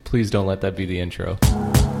Please don't let that be the intro.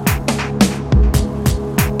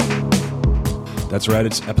 That's right,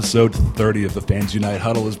 it's episode 30 of the FansUnite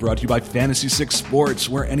Huddle is brought to you by Fantasy 6 Sports,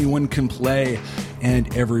 where anyone can play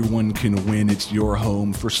and everyone can win. It's your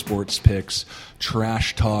home for sports picks,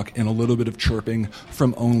 trash talk, and a little bit of chirping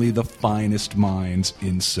from only the finest minds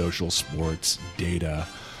in social sports data.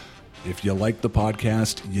 If you like the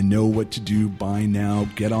podcast, you know what to do by now.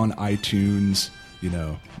 Get on iTunes,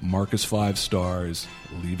 mark us 5 stars,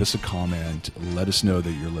 leave us a comment, let us know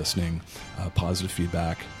that you're listening. Positive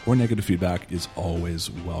feedback or negative feedback is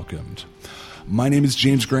always welcomed. My name is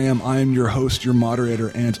James Graham. I'm your host, your moderator,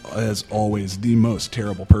 and as always, the most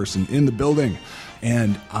terrible person in the building.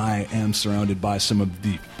 And I am surrounded by some of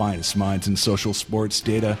the finest minds in social sports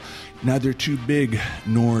data. Neither too big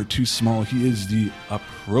nor too small. He is the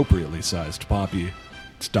appropriately sized Poppy.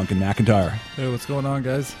 It's Duncan McIntyre. Hey, what's going on,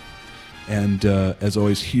 guys? And as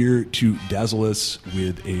always, here to dazzle us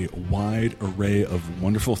with a wide array of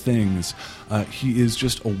wonderful things. He is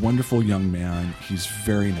just a wonderful young man. He's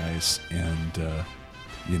very nice, and,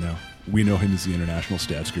 we know him as the international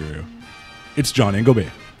stats guru. It's John Ingleby.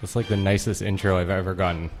 That's like the nicest intro I've ever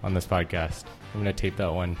gotten on this podcast. I'm going to tape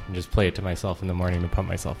that one and just play it to myself in the morning to pump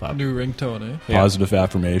myself up. New ringtone, eh? Yeah. Positive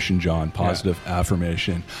affirmation, John. Positive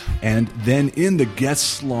affirmation. And then in the guest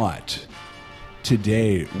slot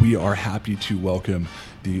today, we are happy to welcome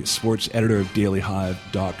the sports editor of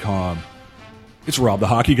dailyhive.com. It's Rob the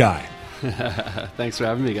Hockey Guy. Thanks for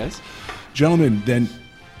having me, guys. Gentlemen, then,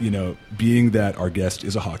 being that our guest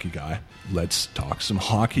is a hockey guy, let's talk some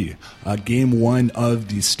hockey. Game 1 of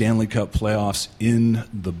the Stanley Cup playoffs in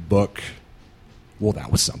the book. Well,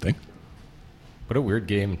 that was something. What a weird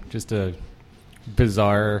game. Just a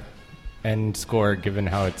bizarre end score given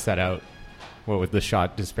how it's set out. What with the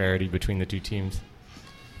shot disparity between the two teams?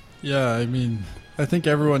 Yeah, I think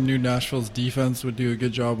everyone knew Nashville's defense would do a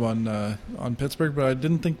good job on Pittsburgh, but I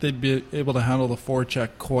didn't think they'd be able to handle the forecheck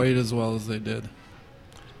quite as well as they did.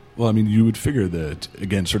 Well, you would figure that,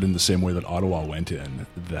 again, sort of in the same way that Ottawa went in,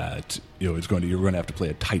 that you're going to have to play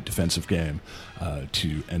a tight defensive game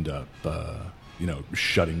to end up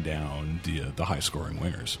shutting down the high-scoring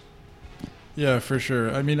wingers. Yeah, for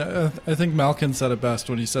sure. I think Malkin said it best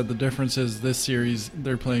when he said the difference is this series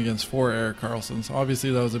they're playing against 4 Erik Karlssons.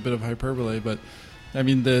 Obviously, that was a bit of hyperbole, but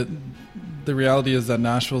the reality is that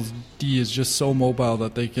Nashville's D is just so mobile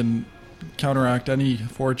that they can counteract any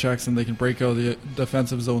forechecks and they can break out the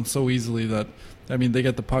defensive zone so easily that they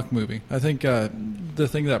get the puck moving. I think the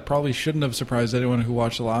thing that probably shouldn't have surprised anyone who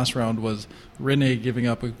watched the last round was Rinne giving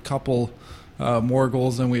up a couple more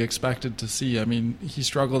goals than we expected to see. He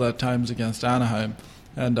struggled at times against Anaheim,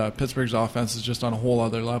 and Pittsburgh's offense is just on a whole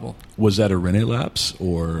other level. Was that a Rinne lapse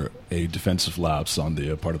or a defensive lapse on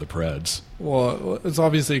the part of the Preds? Well, it's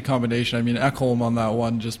obviously a combination. Ekholm on that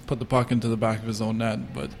one just put the puck into the back of his own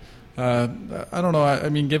net, but I don't know.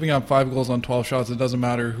 Giving up 5 goals on 12 shots, it doesn't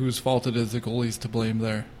matter whose fault it is. The goalie's to blame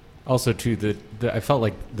there. Also, too, I felt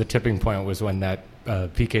like the tipping point was when that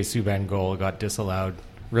PK Subban goal got disallowed.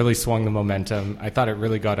 Really swung the momentum. I thought it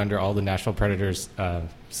really got under all the Nashville Predators'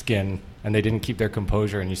 skin, and they didn't keep their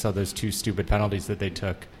composure, and you saw those 2 stupid penalties that they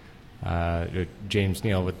took. James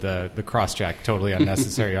Neal with the cross-check, totally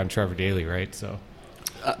unnecessary on Trevor Daley, right? So,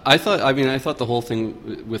 I thought the whole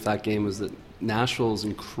thing with that game was that Nashville is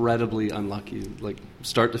incredibly unlucky, like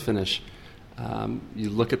start to finish. You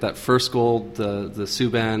look at that first goal, the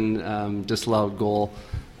Subban disallowed goal.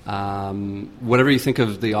 Whatever you think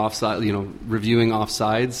of the offside, reviewing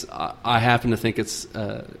offsides, I happen to think it's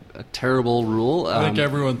a terrible rule. I think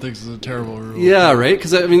everyone thinks it's a terrible rule. Yeah, right?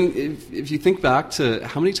 Because, if you think back to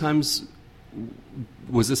how many times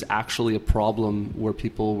was this actually a problem where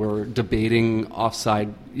people were debating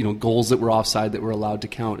offside, goals that were offside that were allowed to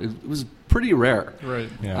count? It was pretty rare. Right.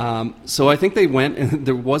 Yeah. So I think they went, and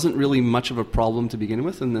there wasn't really much of a problem to begin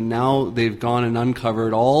with, and then now they've gone and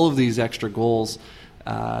uncovered all of these extra goals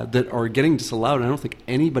that are getting disallowed. And I don't think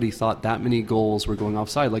anybody thought that many goals were going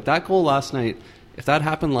offside. Like that goal last night, if that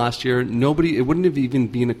happened last year, it wouldn't have even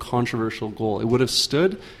been a controversial goal. It would have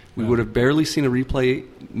stood. We would have barely seen a replay.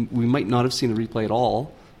 We might not have seen a replay at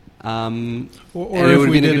all. Or if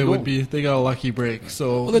we did, it would be they got a lucky break.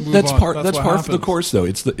 So that's part of the course, though.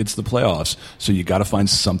 It's the playoffs, so you got to find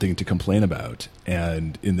something to complain about.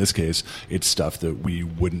 And in this case, it's stuff that we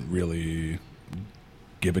wouldn't really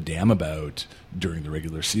give a damn about during the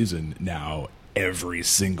regular season. Now, every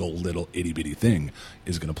single little itty bitty thing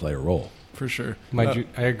is going to play a role. For sure. Mind you,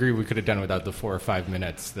 I agree we could have done without the 4 or 5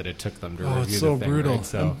 minutes that it took them to review it's so the thing. brutal. Right?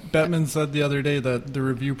 So Bettman said the other day that the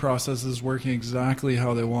review process is working exactly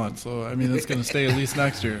how they want. So, I mean, it's going to stay at least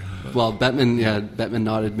next year. Well, Bettman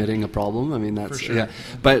not admitting a problem. I mean, that's... For sure. Yeah.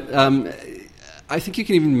 But I think you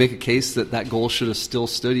can even make a case that goal should have still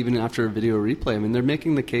stood even after a video replay. I mean, they're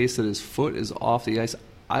making the case that his foot is off the ice.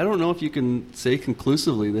 I don't know if you can say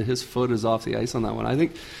conclusively that his foot is off the ice on that one. I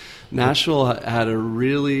think Nashville had a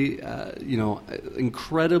really,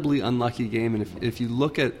 incredibly unlucky game. And if you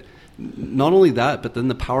look at not only that, but then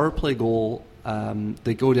the power play goal,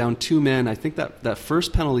 they go down 2 men. I think that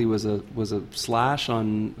first penalty was a slash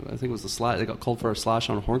on. I think it was a slash. They got called for a slash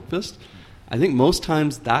on Hornqvist. I think most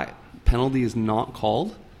times that penalty is not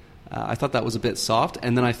called. I thought that was a bit soft,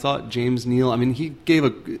 and then I thought James Neal. I mean, he gave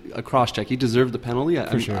a cross check. He deserved the penalty.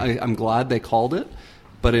 I'm glad they called it,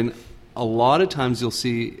 but in a lot of times you'll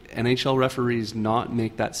see NHL referees not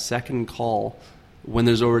make that second call when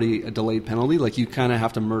there's already a delayed penalty. Like, you kind of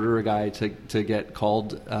have to murder a guy to get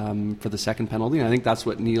called for the second penalty, and I think that's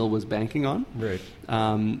what Neal was banking on. right.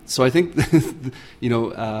 So I think,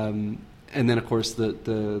 and then of course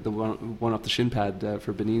the one off the shin pad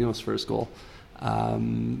for Benino's first goal.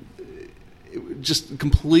 Just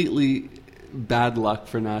completely bad luck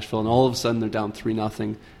for Nashville, and all of a sudden they're down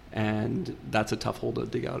 3-0, and that's a tough hole to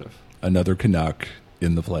dig out of. Another Canuck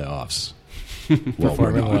in the playoffs.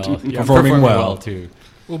 Performing well. Yeah, performing well too.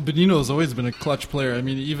 Well, Benino's always been a clutch player. I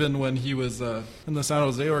mean, even when he was in the San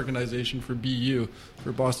Jose organization for BU,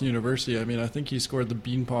 for Boston University, I mean, I think he scored the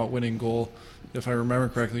Beanpot winning goal, if I remember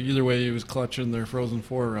correctly. Either way, he was clutch in their Frozen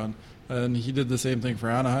Four run. And he did the same thing for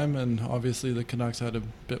Anaheim, and obviously the Canucks had a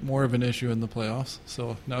bit more of an issue in the playoffs.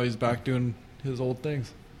 So now he's back doing his old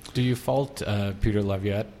things. Do you fault Peter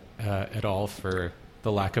Laviolette at all for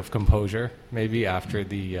the lack of composure, maybe after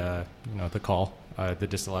the call, the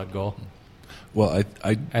disallowed goal? Well,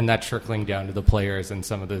 and that trickling down to the players and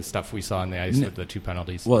some of the stuff we saw on the ice with the 2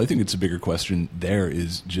 penalties. Well, I think it's a bigger question there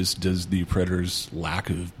is just, does the Predators' lack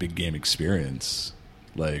of big game experience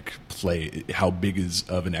play, how big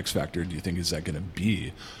of an X factor do you think is that going to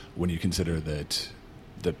be when you consider that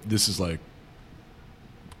this is like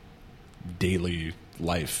daily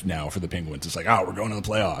life now for the Penguins? It's like, we're going to the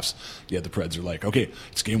playoffs. Yeah, the Preds are like, okay,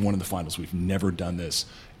 it's game 1 of the finals. We've never done this.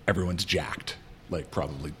 Everyone's jacked,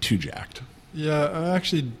 probably too jacked. Yeah, I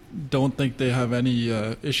actually don't think they have any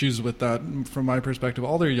issues with that from my perspective.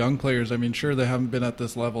 All their young players, I mean, sure, they haven't been at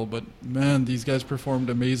this level, but man, these guys performed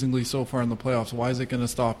amazingly so far in the playoffs. Why is it going to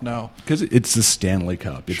stop now? Because it's the Stanley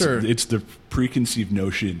Cup. Sure. It's the preconceived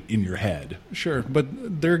notion in your head. Sure,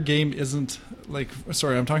 but their game isn't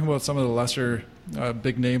I'm talking about some of the lesser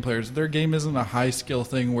big name players. Their game isn't a high skill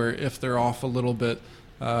thing where if they're off a little bit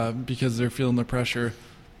because they're feeling the pressure,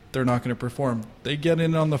 they're not going to perform. They get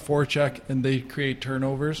in on the forecheck and they create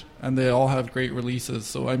turnovers, and they all have great releases.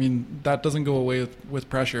 So, I mean, that doesn't go away with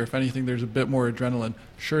pressure. If anything, there's a bit more adrenaline.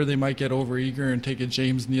 Sure, they might get overeager and take a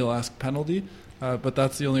James Neal-esque penalty, but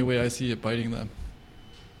that's the only way I see it biting them.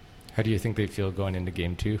 How do you think they feel going into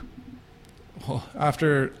Game 2? Well,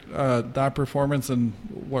 after that performance and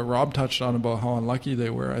what Rob touched on about how unlucky they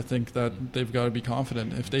were, I think that they've got to be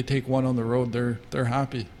confident. If they take one on the road, they're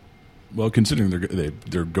happy. Well, considering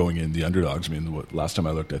they're going in the underdogs, I mean, last time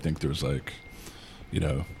I looked, I think there was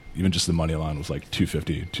even just the money line was like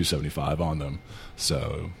 250, 275 on them.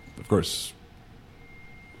 So, of course,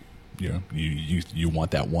 you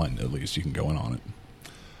want that one at least. You can go in on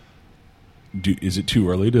it. Is it too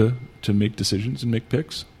early to make decisions and make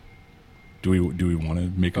picks? Do we want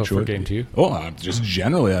to make a choice for Game 2? Just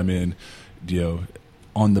generally, I mean,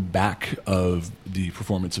 on the back of the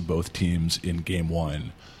performance of both teams in Game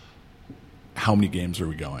 1. How many games are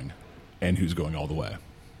we going, and who's going all the way?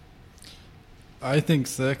 I think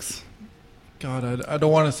 6. God, I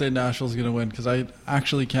don't want to say Nashville's going to win because I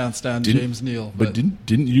actually can't stand James Neal. But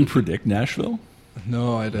didn't you predict Nashville?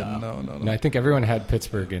 No, I didn't. No. I think everyone had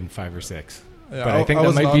Pittsburgh in 5 or 6. Yeah, but I think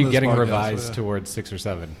that might be getting podcast, revised towards 6 or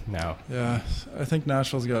 7 now. Yeah, I think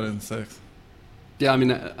Nashville's got it in 6. Yeah, I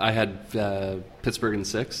mean, I had Pittsburgh in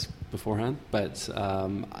 6 beforehand, but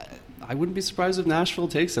I wouldn't be surprised if Nashville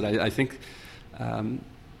takes it. I think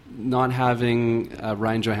not having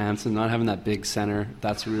Ryan Johansson, not having that big center,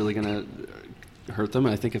 that's really going to hurt them.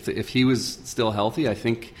 And I think if he was still healthy, I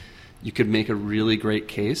think you could make a really great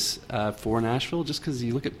case for Nashville, just because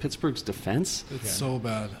you look at Pittsburgh's defense. It's so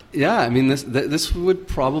bad. Yeah, I mean, this would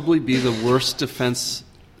probably be the worst defense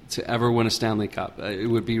to ever win a Stanley Cup. It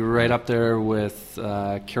would be right up there with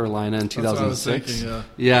Carolina in 2006. That's what I was thinking,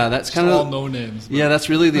 yeah, that's kind of all no names. Yeah, that's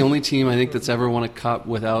really the only team I think that's ever won a cup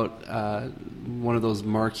without one of those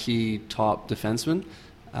marquee top defensemen.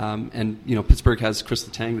 And Pittsburgh has Chris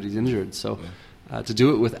Letang, but he's injured. So to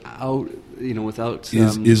do it without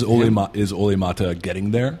is Ole Mata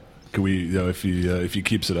getting there? Can we, if he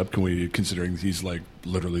keeps it up, can we, considering he's like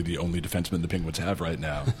literally the only defenseman the Penguins have right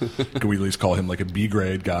now, can we at least call him like a B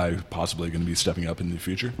grade guy, possibly going to be stepping up in the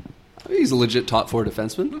future? He's a legit top 4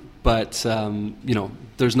 defenseman, but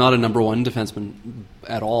there's not a number 1 defenseman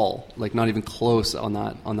at all, like not even close on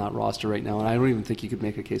that roster right now. And I don't even think you could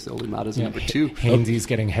make a case that Ole Mata's number 2. Hainsey's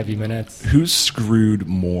getting heavy minutes. Who's screwed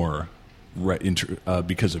more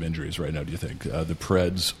because of injuries right now? Do you think the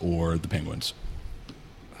Preds or the Penguins?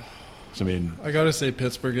 So, I got to say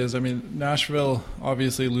Pittsburgh is. Nashville,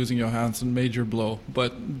 obviously losing Johansson, major blow,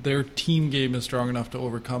 but their team game is strong enough to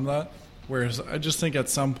overcome that. Whereas I just think at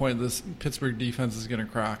some point this Pittsburgh defense is going to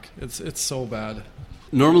crack. It's so bad.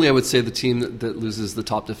 Normally I would say the team that loses the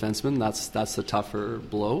top defenseman, that's the tougher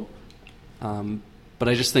blow. But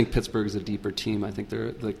I just think Pittsburgh is a deeper team. I think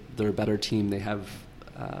they're a better team. They have,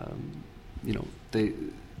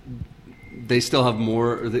 they still have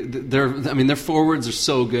more. Their forwards are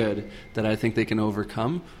so good that I think they can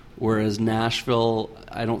overcome. Whereas Nashville,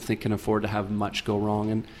 I don't think can afford to have much go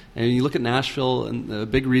wrong. And you look at Nashville, and the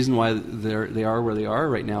big reason why they are where they are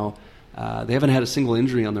right now, they haven't had a single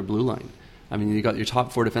injury on their blue line. You got your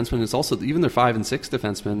top 4 defensemen. It's also even their 5 and 6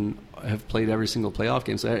 defensemen have played every single playoff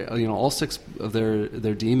game. So all 6 of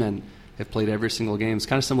their D-men have played every single game. It's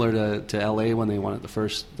kind of similar to LA when they won it the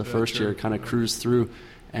first year, kind of cruised through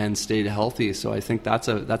and stayed healthy. So I think that's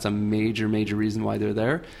a major reason why they're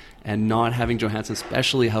there. And not having Johansson,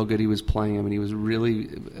 especially how good he was playing. He was really,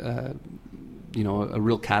 a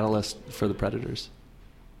real catalyst for the Predators.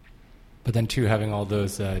 But then, too, having all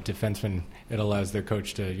those defensemen, it allows their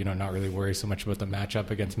coach to, not really worry so much about the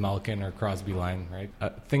matchup against Malkin or Crosby line, right?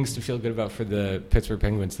 Things to feel good about for the Pittsburgh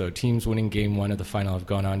Penguins, though. Teams winning Game 1 of the final have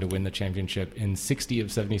gone on to win the championship in 60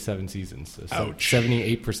 of 77 seasons. So Ouch.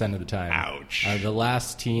 78% of the time. Ouch. The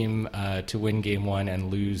last team to win Game 1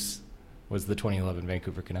 and lose was the 2011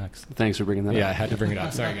 Vancouver Canucks. Thanks for bringing that up. Yeah, I had to bring it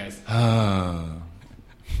up. Sorry, guys.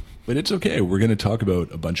 But it's okay. We're going to talk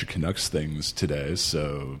about a bunch of Canucks things today,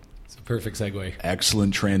 so... It's a perfect segue.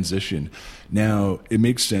 Excellent transition. Now, it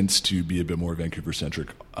makes sense to be a bit more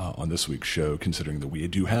Vancouver-centric on this week's show, considering that we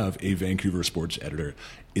do have a Vancouver sports editor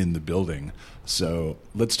in the building. So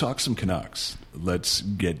let's talk some Canucks. Let's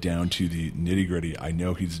get down to the nitty-gritty. I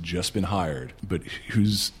know he's just been hired, but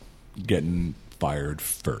who's getting fired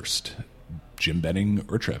first? Jim Benning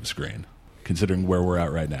or Travis Green, considering where we're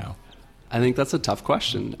at right now? I think that's a tough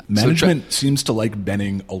question. Management seems to like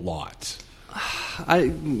Benning a lot.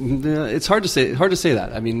 It's hard to say. Hard to say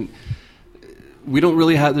that. We don't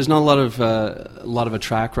really have. There's not a lot of a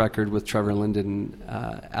track record with Trevor Linden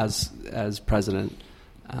as president.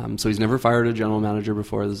 So he's never fired a general manager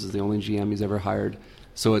before. This is the only GM he's ever hired.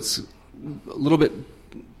 So it's a little bit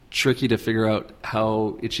tricky to figure out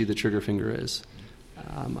how itchy the trigger finger is.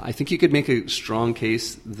 I think you could make a strong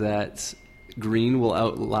case that Green will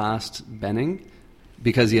outlast Benning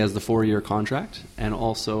because he has the 4-year contract, and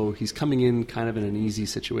also he's coming in kind of in an easy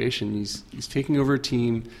situation. He's taking over a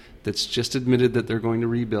team that's just admitted that they're going to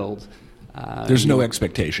rebuild. There's no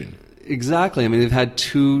expectation. Exactly. They've had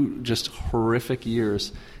 2 just horrific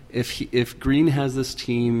years. If Green has this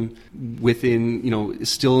team within,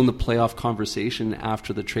 still in the playoff conversation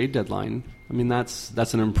after the trade deadline,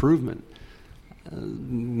 that's an improvement.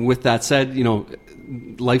 With that said,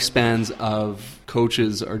 lifespans of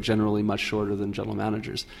coaches are generally much shorter than general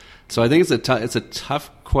managers. So I think it's a tough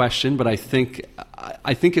question, but I think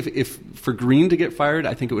if for Green to get fired,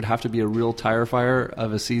 I think it would have to be a real tire fire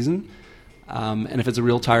of a season. And if it's a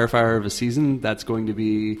real tire fire of a season, that's going to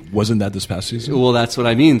be... Wasn't that this past season? Well, that's what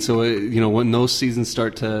I mean. So, when those seasons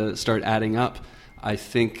start adding up, I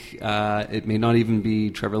think it may not even be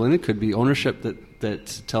Trevor Linden. It could be ownership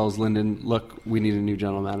that tells Linden, look, we need a new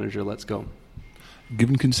general manager. Let's go.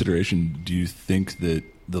 Given consideration, do you think that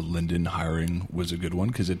the Linden hiring was a good one?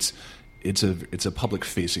 Because it's a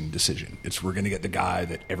public-facing decision. We're going to get the guy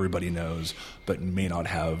that everybody knows, but may not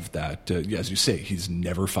have that. As you say, he's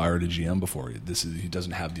never fired a GM before. He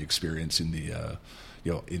doesn't have the experience in the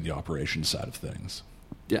in the operations side of things.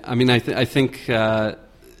 Yeah, I think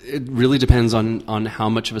it really depends on how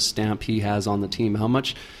much of a stamp he has on the team. How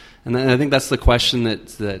much, and I think that's the question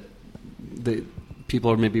that people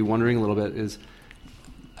are maybe wondering a little bit is,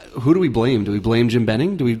 who do we blame? Do we blame Jim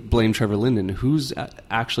Benning? Do we blame Trevor Linden? Who's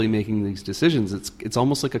actually making these decisions? It's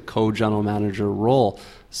almost like a co-general manager role.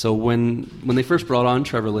 So when they first brought on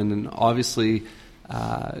Trevor Linden, obviously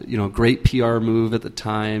Great PR move at the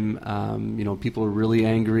time. People were really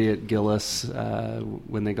angry at Gillis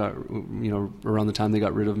when they got, around the time they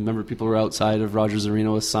got rid of him. Remember, people were outside of Rogers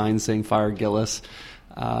Arena with signs saying "Fire Gillis."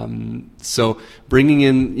 So bringing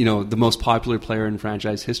in, the most popular player in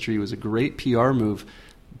franchise history was a great PR move.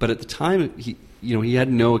 But at the time, he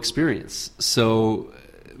had no experience. So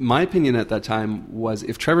my opinion at that time was,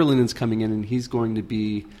 if Trevor Linden's coming in and he's going to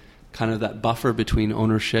be kind of that buffer between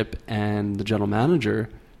ownership and the general manager,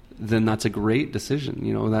 then that's a great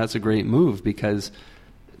decision. That's a great move, because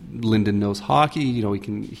Linden knows hockey.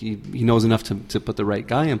 He knows enough to put the right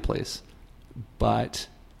guy in place. But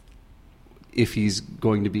if he's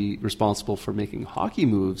going to be responsible for making hockey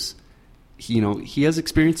moves, he has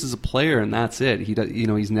experience as a player, and that's it.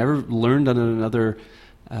 He's never learned under another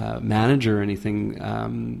manager or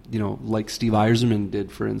anything. Like Steve Yzerman did,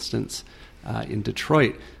 for instance, in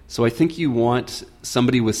Detroit. So I think you want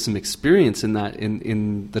somebody with some experience in that,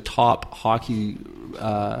 in the top hockey,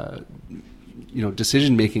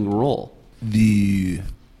 decision-making role. The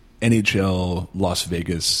NHL Las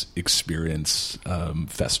Vegas Experience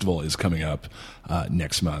Festival is coming up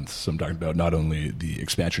next month. So I'm talking about not only the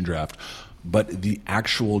expansion draft, but the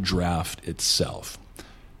actual draft itself.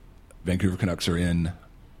 Vancouver Canucks are in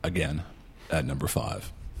again at number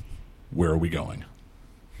 5. Where are we going?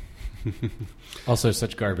 Also,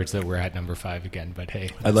 such garbage that we're at number 5 again. But hey,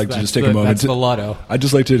 I'd like to just take a moment. That's the lotto. I'd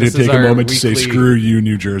just like to take a moment to say, "Screw you,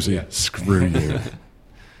 New Jersey! Yeah. Screw you."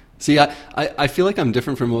 See, I feel like I'm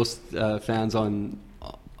different from most fans on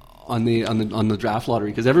the draft lottery,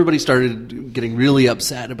 because everybody started getting really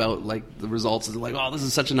upset about the results. They're like, "Oh, this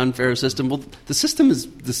is such an unfair system." Well, the system has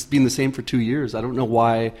been the same for 2 years. I don't know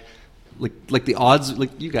why. Like the odds,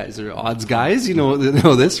 you guys are odds guys, know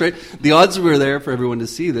this, right? The odds were there for everyone to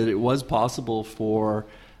see that it was possible for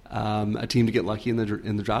a team to get lucky in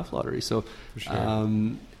the draft lottery. So, for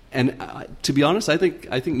sure. To be honest, I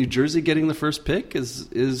think New Jersey getting the first pick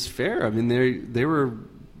is fair. I mean,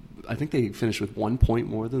 I think they finished with 1 point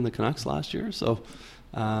more than the Canucks last year. So.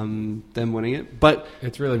 Them winning it, but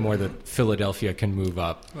it's really more that Philadelphia can move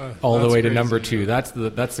up all the way to number 2. That's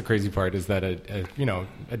the crazy part, is that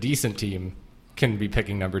a decent team can be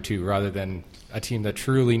picking number 2 rather than a team that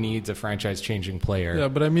truly needs a franchise-changing player. Yeah,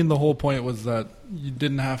 but I mean, the whole point was that you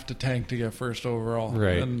didn't have to tank to get first overall,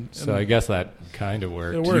 right? So I guess that kind of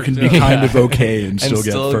worked. You can be kind of okay and still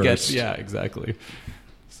get first. Yeah, exactly.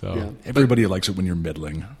 So everybody likes it when you're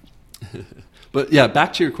middling. But yeah,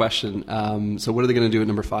 back to your question. So what are they going to do at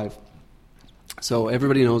number 5? So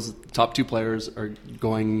everybody knows the top 2 players are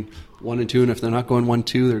going 1 and 2, and if they're not going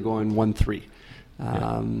 1-2, they're going 1-3.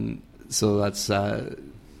 So that's the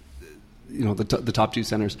top 2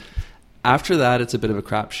 centers. After that, it's a bit of a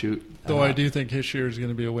crapshoot. Though I do think Hischier is going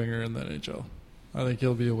to be a winger in the NHL. I think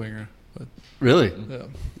he'll be a winger. But really? Yeah.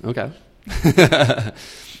 Okay.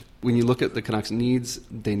 When you look at the Canucks' needs,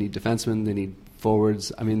 they need defensemen, they need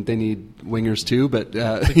forwards. I mean, they need wingers too, but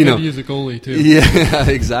they could use a goalie too. Yeah,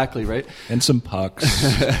 exactly, right. And some pucks.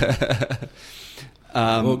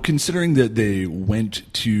 Well, considering that they went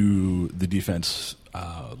to the defense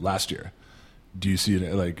last year, do you see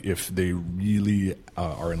it if they really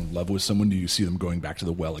are in love with someone? Do you see them going back to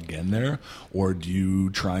the well again there, or do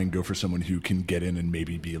you try and go for someone who can get in and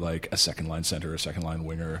maybe be like a second line center, a second line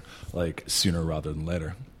winger, sooner rather than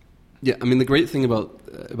later? Yeah, I mean, the great thing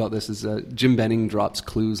about this is Jim Benning drops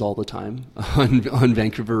clues all the time on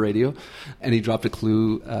Vancouver radio, and he dropped a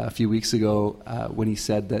clue a few weeks ago when he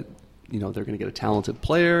said that they're going to get a talented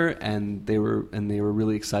player, and they were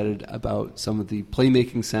really excited about some of the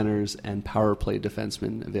playmaking centers and power play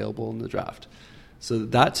defensemen available in the draft. So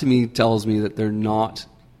that to me tells me that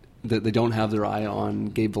they don't have their eye on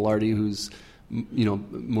Gabe Vilardi, who's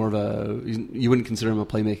more of you wouldn't consider him a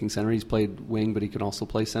playmaking center. He's played wing, but he can also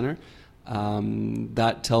play center.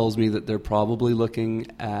 That tells me that they're probably looking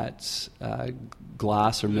at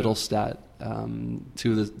Glass or Middlestat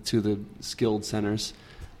to the skilled centers.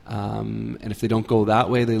 And if they don't go that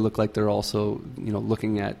way, they look like they're also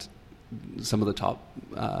looking at some of the top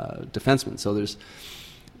defensemen. So there's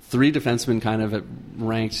 3 defensemen kind of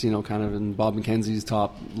ranked, kind of in Bob McKenzie's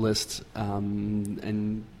top list,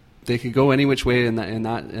 and they could go any which way in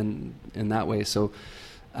that way. So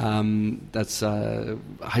that's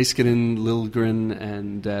Heiskanen, Liljegren,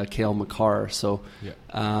 and Cale Makar. So,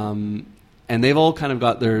 and they've all kind of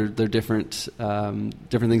got their different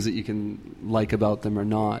things that you can like about them or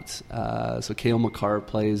not. So Cale Makar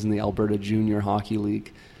plays in the Alberta Junior Hockey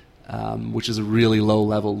League, which is a really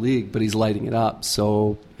low-level league, but he's lighting it up.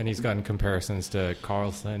 So, and he's gotten comparisons to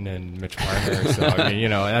Carlson and Mitch Marner. So I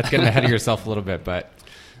mean, that's getting ahead of yourself a little bit, but.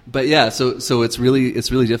 But yeah, so it's really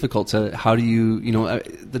difficult to, how do you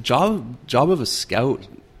the job of a scout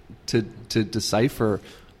to decipher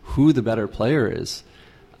who the better player is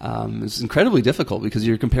incredibly difficult, because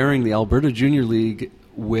you're comparing the Alberta Junior League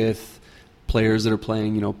with players that are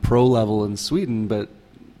playing pro level in Sweden, but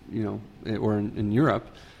or in Europe.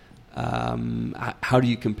 How do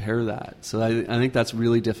you compare that? So I think that's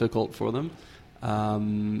really difficult for them.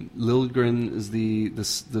 Liljegren is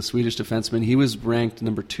the Swedish defenseman. He was ranked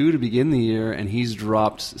number 2 to begin the year, and he's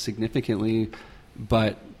dropped significantly.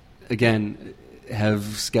 But again, have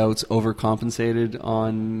scouts overcompensated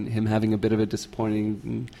on him having a bit of a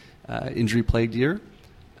disappointing injury-plagued year?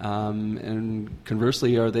 And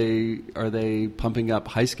conversely, are they pumping up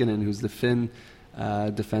Heiskanen, who's the Finn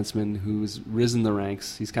defenseman who's risen the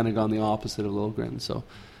ranks? He's kind of gone the opposite of Liljegren. So.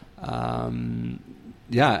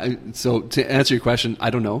 So to answer your question, I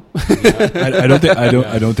don't know. I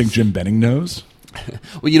don't think Jim Benning knows.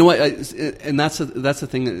 Well, you know what, and that's the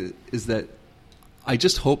thing, is that I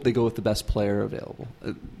just hope they go with the best player available.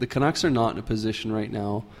 The Canucks are not in a position right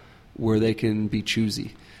now where they can be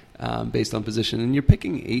choosy based on position, and you're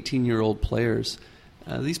picking 18-year-old players.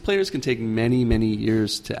 These players can take many, many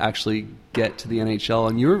years to actually get to the NHL,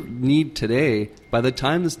 and your need today, by the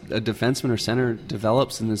time a defenseman or center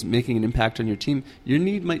develops and is making an impact on your team, your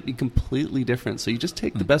need might be completely different. So you just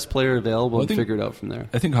take the best player available and figure it out from there.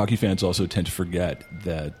 I think hockey fans also tend to forget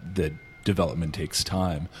that development takes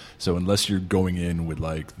time. So unless you're going in with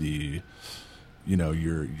like your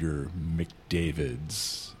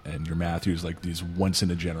McDavids and your Matthews, like these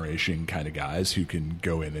once-in-a-generation kind of guys who can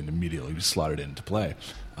go in and immediately slot it into play,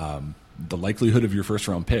 the likelihood of your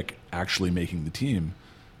first-round pick actually making the team,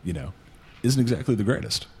 isn't exactly the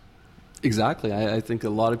greatest. Exactly. I think a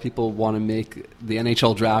lot of people want to make the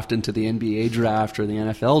NHL draft into the NBA draft or the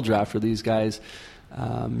NFL draft, where these guys,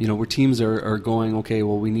 where teams are going, okay,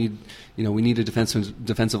 well, we need a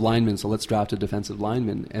defensive lineman, so let's draft a defensive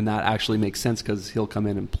lineman, and that actually makes sense because he'll come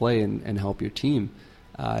in and play and help your team.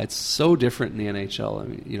 It's so different in the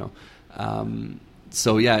NHL.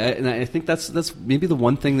 So yeah, and I think that's maybe the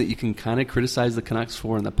one thing that you can kind of criticize the Canucks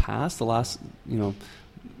for in the past, the last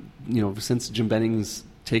since Jim Benning's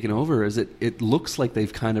taken over, is it looks like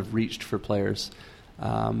they've kind of reached for players.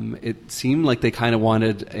 It seemed like they kind of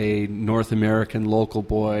wanted a North American local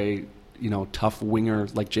boy, tough winger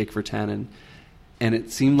like Jake Virtanen, and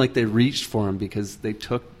it seemed like they reached for him because they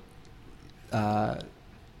took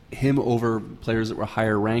him over players that were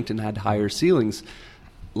higher ranked and had higher ceilings,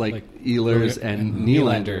 like Ehlers and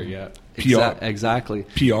Nylander. Yeah, exactly.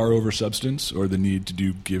 PR over substance, or the need to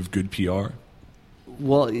give good PR.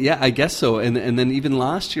 Well, yeah, I guess so. And then even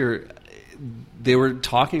last year, they were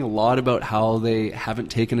talking a lot about how they haven't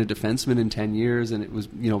taken a defenseman in 10 years, and it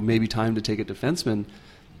was maybe time to take a defenseman.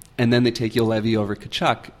 And then they take Juolevi over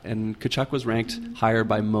Tkachuk, and Tkachuk was ranked higher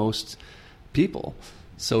by most people.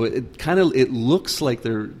 So it looks like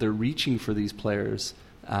they're reaching for these players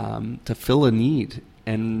to fill a need,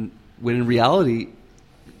 and when in reality,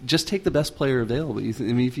 just take the best player available.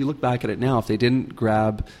 If you look back at it now, if they didn't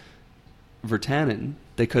grab Virtanen,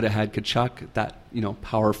 they could have had Tkachuk, that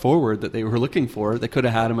power forward that they were looking for. They could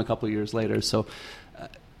have had him a couple of years later. So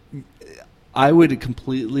I would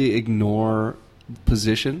completely ignore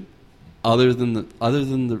position, other than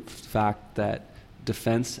the fact that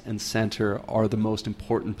defense and center are the most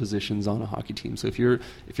important positions on a hockey team. So if you're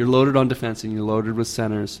loaded on defense and you're loaded with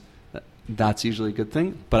centers, that's usually a good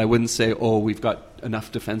thing. But I wouldn't say, we've got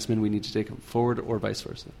enough defensemen, we need to take them forward, or vice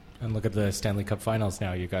versa. And look at the Stanley Cup Finals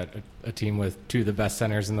now. You got a team with 2 of the best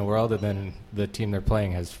centers in the world, and then the team they're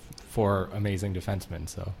playing has 4 amazing defensemen.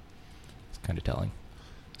 So it's kind of telling.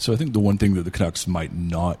 So I think the one thing that the Canucks might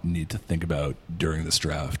not need to think about during this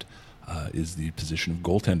draft is the position of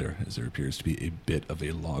goaltender, as there appears to be a bit of a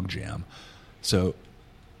logjam. So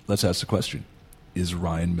let's ask the question: is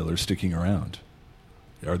Ryan Miller sticking around?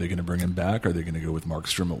 Are they going to bring him back? Are they going to go with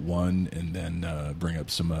Markstrom at 1 and then bring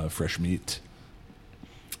up some fresh meat?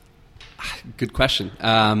 Good question.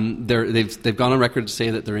 They've gone on record to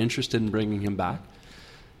say that they're interested in bringing him back,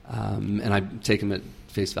 and I take him at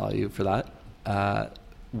face value for that.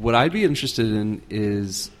 What I'd be interested in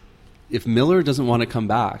is, if Miller doesn't want to come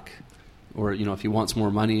back, or if he wants more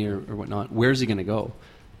money or whatnot, where's he going to go?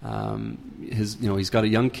 He's got a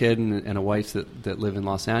young kid and a wife that live in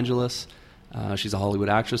Los Angeles. She's a Hollywood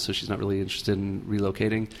actress, so she's not really interested in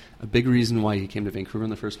relocating. A big reason why he came to Vancouver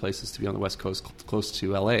in the first place is to be on the West Coast, close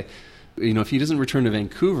to LA. If he doesn't return to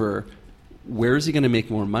Vancouver, where is he going to make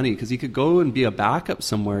more money? Because he could go and be a backup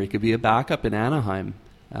somewhere. He could be a backup in Anaheim.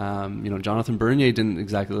 Jonathan Bernier didn't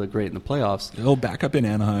exactly look great in the playoffs. He'll back up in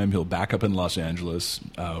Anaheim. He'll back up in Los Angeles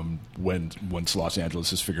once Los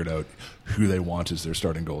Angeles has figured out who they want as their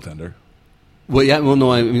starting goaltender. Well, yeah. Well,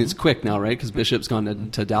 no. I mean, it's quick now, right? Because Bishop's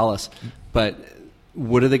gone to Dallas. But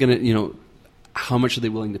what are they going to? How much are they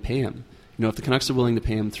willing to pay him? If the Canucks are willing to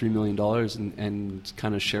pay him $3 million and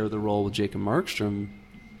kind of share the role with Jacob Markstrom,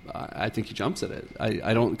 I think he jumps at it.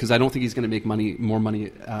 I don't think he's going to make more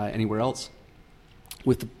money anywhere else,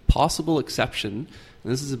 with the possible exception.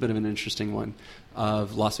 And this is a bit of an interesting one,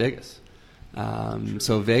 of Las Vegas.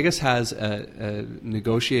 So Vegas has a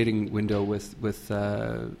negotiating window with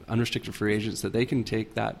unrestricted free agents that they can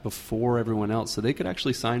take that before everyone else. So they could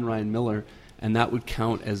actually sign Ryan Miller, and that would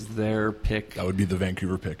count as their pick. That would be the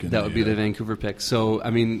Vancouver pick. That would be the Vancouver pick. So,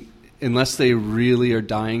 I mean, unless they really are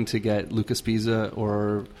dying to get Lucas Pisa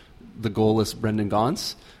or the goalless Brendan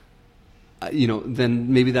Gaunce,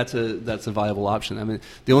 then maybe that's a viable option. I mean,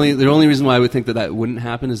 the only reason why I would think that wouldn't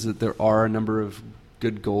happen is that there are a number of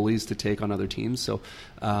good goalies to take on other teams. So,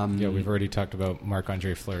 we've already talked about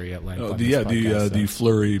Marc-Andre Fleury at length. The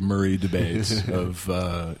Fleury-Murray debate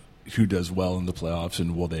of who does well in the playoffs,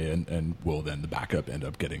 and will then the backup end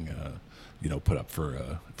up getting put up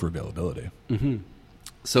for availability. Mm-hmm.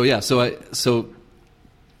 So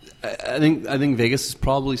I think Vegas is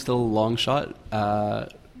probably still a long shot.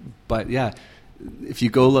 But yeah, if you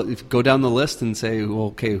go down the list and say, well,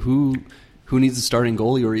 okay, who needs a starting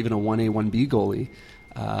goalie or even a 1A, 1B goalie?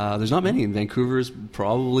 There's not many. And Vancouver is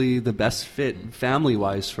probably the best fit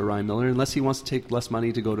family-wise for Ryan Miller, unless he wants to take less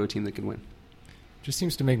money to go to a team that can win. Just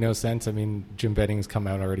seems to make no sense. I mean, Jim Benning's come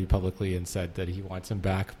out already publicly and said that he wants him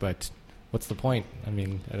back, but what's the point? I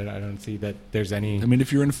mean, I don't see that there's any. I mean,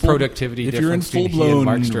 if you're in productivity, if you're in full-blown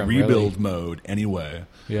rebuild mode anyway,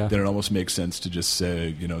 then it almost makes sense to just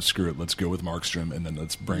say, screw it, let's go with Markstrom, and then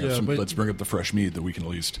let's bring up the fresh meat that we can at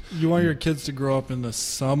least. You want your kids to grow up in a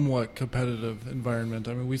somewhat competitive environment.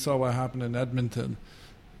 I mean, we saw what happened in Edmonton.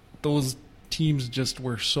 Those teams just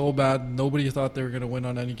were so bad. Nobody thought they were going to win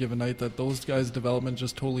on any given night, that those guys' development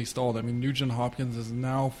just totally stalled. I mean, Nugent Hopkins is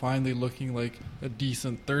now finally looking like a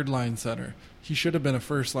decent third-line center. He should have been a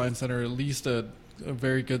first-line center, at least a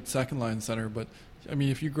very good second-line center. But, I mean,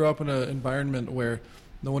 if you grow up in an environment where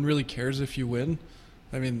no one really cares if you win,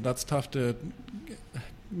 I mean, that's tough to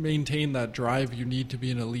maintain that drive you need to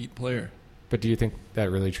be an elite player. But do you think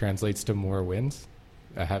that really translates to more wins?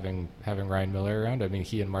 Having Ryan Miller around? I mean,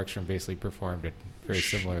 he and Markstrom basically performed at very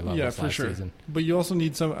similar levels last season. But you also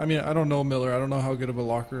need some. I mean, I don't know Miller. I don't know how good of a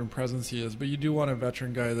locker room presence he is, but you do want a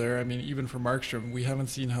veteran guy there. I mean, even for Markstrom, we haven't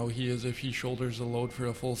seen how he is if he shoulders the load for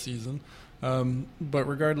a full season. But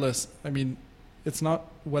regardless, I mean, it's not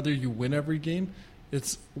whether you win every game,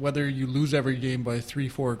 it's whether you lose every game by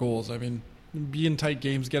 3-4 goals. I mean, be in tight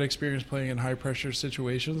games, get experience playing in high-pressure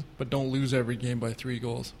situations, but don't lose every game by 3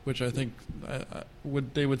 goals, which I think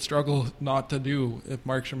they would struggle not to do if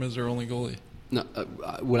Markstrom is their only goalie. No,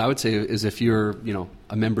 what I would say is if you're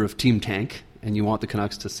a member of Team Tank and you want the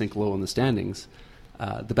Canucks to sink low in the standings,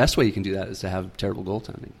 the best way you can do that is to have terrible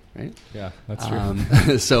goaltending, right? Yeah, that's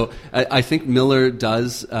true. So I think Miller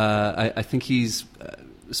does. I think he's,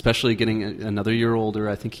 especially getting another year older,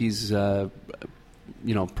 I think he's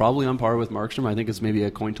probably on par with Markstrom. I think it's maybe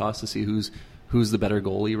a coin toss to see who's the better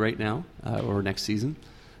goalie right now or next season.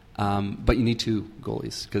 But you need 2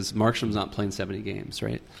 goalies because Markstrom's not playing 70 games,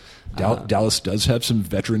 right? Dallas does have some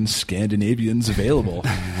veteran Scandinavians available.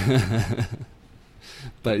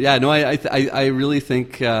 But yeah, no, I really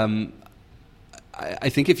think I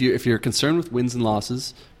think if you're concerned with wins and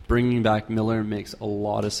losses, bringing back Miller makes a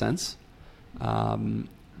lot of sense.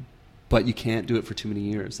 But you can't do it for too many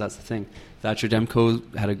years. That's the thing. Thatcher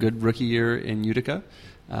Demko had a good rookie year in Utica,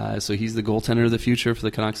 so he's the goaltender of the future for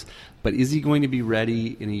the Canucks. But is he going to be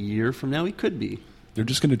ready in a year from now? He could be. They're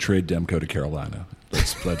just going to trade Demko to Carolina.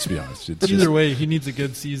 Let's be honest. Either way, he needs a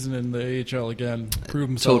good season in the AHL again, prove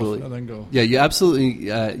himself, and then go. Yeah, you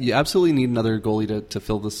absolutely need another goalie to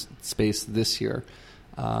fill this space this year.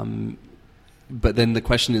 But then the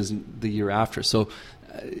question is the year after. So,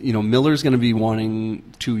 Miller's going to be wanting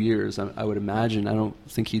 2 years, I would imagine. I don't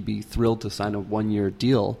think he'd be thrilled to sign a 1-year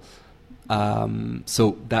deal.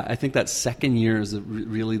 So I think that second year is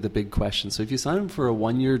really the big question. So if you sign him for a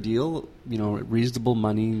 1-year deal, reasonable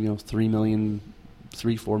money, $3 million,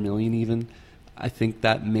 $4 million even, I think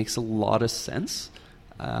that makes a lot of sense.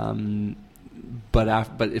 But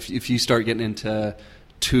if you start getting into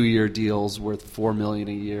 2-year deals worth $4 million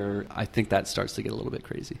a year, I think that starts to get a little bit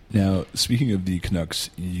crazy. Now, speaking of the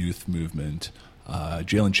Canucks youth movement,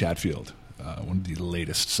 Jalen Chatfield one of the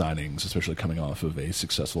latest signings, especially coming off of a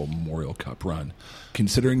successful Memorial Cup run.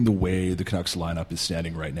 Considering the way the Canucks lineup is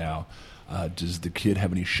standing right now, does the kid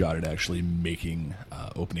have any shot at actually making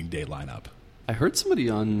opening day lineup? I heard somebody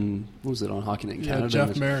on, what was it, on Hockey Night in Canada?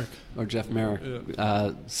 Jeff Merrick. Or Jeff Merrick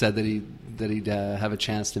said that he'd have a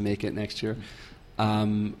chance to make it next year.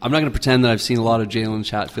 I'm not going to pretend that I've seen a lot of Jalen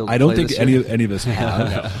Chatfield. I don't play think this any of us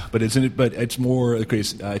have, but it's more a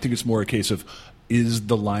case. I think it's more a case of, is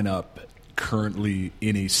the lineup currently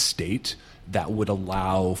in a state that would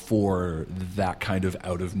allow for that kind of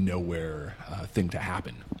out of nowhere thing to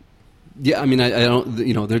happen? Yeah, I mean, I don't.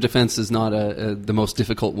 Their defense is not the most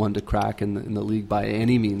difficult one to crack in the league by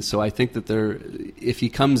any means. So I think that if he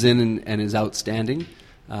comes in and is outstanding,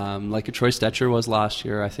 like a Troy Stetcher was last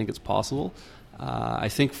year, I think it's possible. I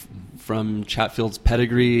think from Chatfield's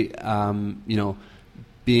pedigree,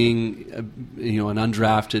 being an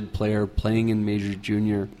undrafted player playing in Major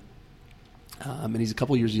Junior, and he's a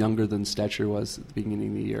couple years younger than Stetcher was at the beginning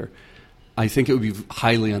of the year. I think it would be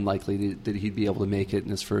highly unlikely that he'd be able to make it in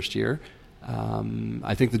his first year.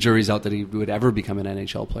 I think the jury's out that he would ever become an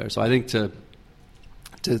NHL player. So I think to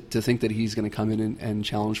think that he's going to come in and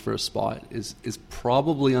challenge for a spot is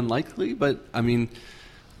probably unlikely. But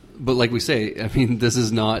like we say, this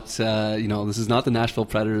is not the Nashville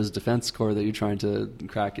Predators defense core that you're trying to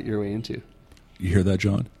crack it your way into. You hear that,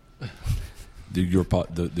 John?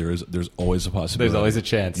 There's always a possibility. There's always a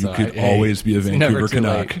chance. You could always be a Vancouver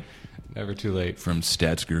Canuck. Never too late. From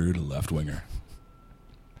stats guru to left winger.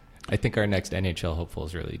 I think our next NHL hopeful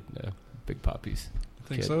is really Big Poppy's. I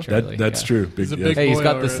think kid, so. Charlie. That's true. He's a big Hey, he's boy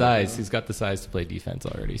got already. the size. He's got the size to play defense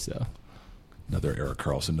already. So Another Erik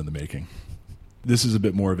Karlsson in the making. This is a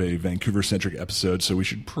bit more of a Vancouver-centric episode, so we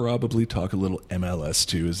should probably talk a little MLS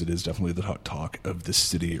too, as it is definitely the hot talk of the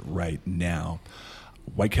city right now.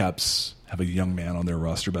 Whitecaps have a young man on their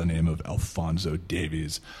roster by the name of Alphonso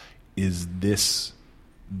Davies. Is this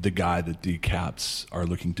the guy that the Caps are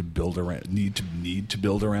looking to build around, need to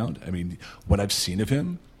build around? I mean, what I've seen of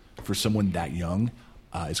him for someone that young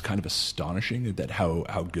is kind of astonishing. That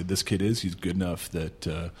how good this kid is. He's good enough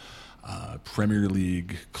that Premier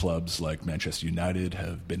League clubs like Manchester United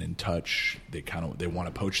have been in touch. They want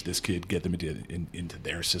to poach this kid, get them into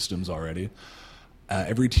their systems already.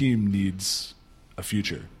 Every team needs a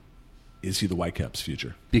future. Is he the Whitecaps'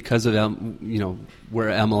 future? Because of where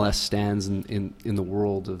MLS stands in the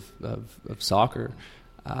world of soccer,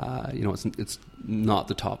 it's not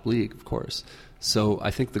the top league, of course. So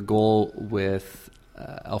I think the goal with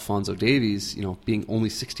Alphonso Davies, being only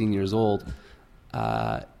 16 years old,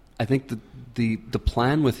 I think the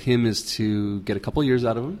plan with him is to get a couple years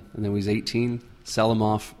out of him, and then when he's 18, sell him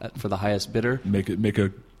off for the highest bidder. Make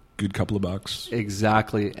a good couple of bucks.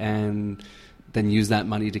 Exactly, and then use that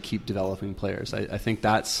money to keep developing players. I think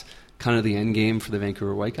that's kind of the end game for the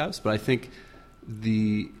Vancouver Whitecaps. But I think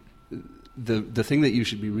the thing that you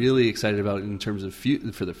should be really excited about in terms of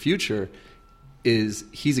for the future is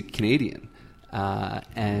he's a Canadian.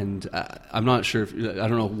 And I'm not sure. I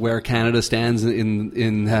don't know where Canada stands in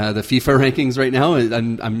the FIFA rankings right now.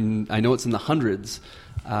 I know it's in the hundreds.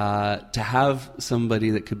 To have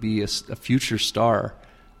somebody that could be a future star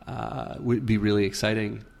would be really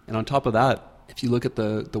exciting. And on top of that, if you look at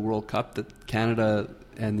the World Cup that Canada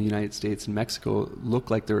and the United States and Mexico look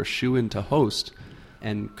like they're a shoo-in to host,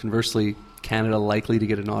 and conversely, Canada likely to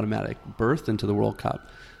get an automatic berth into the World Cup,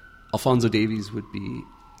 Alphonso Davies would be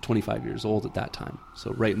 25 years old at that time,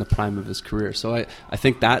 so right in the prime of his career. So I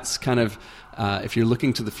think that's kind of, if you're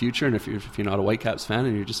looking to the future, and if you're not a Whitecaps fan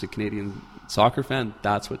and you're just a Canadian soccer fan,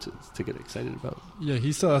 that's what to get excited about. Yeah,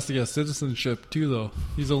 he still has to get citizenship too, though.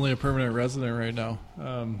 He's only a permanent resident right now.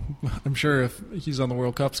 I'm sure if he's on the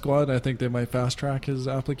World Cup squad, I think they might fast track his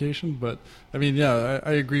application. But I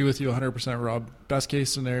agree with you 100%, Rob. Best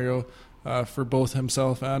case scenario for both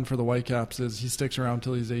himself and for the Whitecaps is he sticks around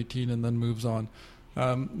till he's 18 and then moves on.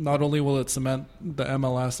 Not only will it cement the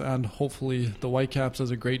MLS and hopefully the Whitecaps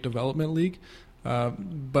as a great development league,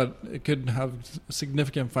 but it could have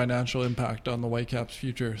significant financial impact on the Whitecaps'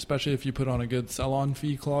 future, especially if you put on a good sell-on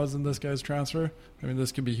fee clause in this guy's transfer.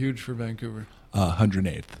 This could be huge for Vancouver.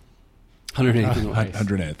 108th.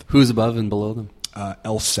 108th. Who's above and below them?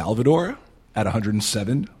 El Salvador at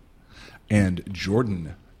 107 and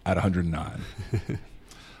Jordan at 109.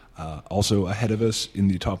 Also ahead of us in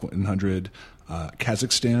the top 100,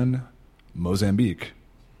 Kazakhstan, Mozambique,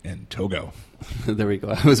 and Togo. There we go.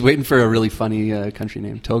 I was waiting for a really funny country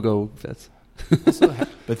name. Togo fits.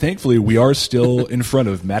 But thankfully, we are still in front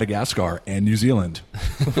of Madagascar and New Zealand.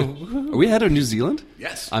 Are we ahead of New Zealand?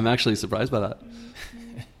 Yes. I'm actually surprised by that.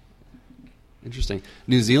 Interesting.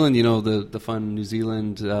 New Zealand, the fun New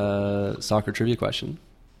Zealand soccer trivia question.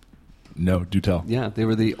 No, do tell. Yeah, they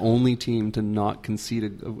were the only team to not concede.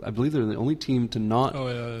 I believe they were the only team to not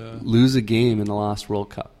lose a game in the last World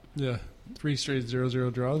Cup. Yeah, 3 straight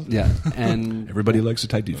 0-0 draws. Yeah, and everybody likes a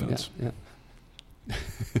tight defense. Yeah.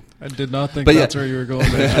 I did not think that's where you were going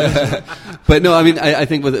there. But no, I mean, I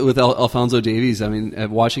think with Alphonso Davies, I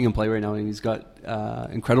mean, watching him play right now, he's got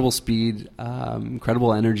incredible speed,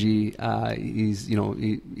 incredible energy.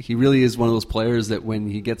 He really is one of those players that when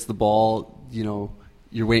he gets the ball,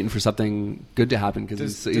 you're waiting for something good to happen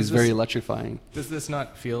because he's very electrifying. Does this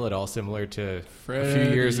not feel at all similar to a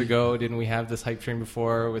few years ago? Didn't we have this hype train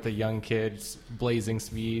before with a young kid blazing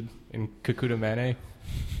speed in Kakuta Mane?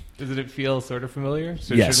 Doesn't it feel sort of familiar?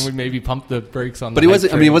 So yes. Shouldn't we maybe pump the brakes on? But he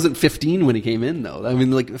wasn't. I mean, he wasn't 15 when he came in, though. I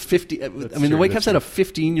mean, like 50. The Whitecaps had a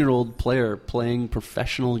 15-year-old player playing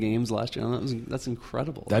professional games last year. That's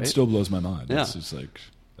incredible. That still blows my mind. Yeah. It's just like,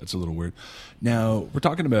 that's a little weird. Now we're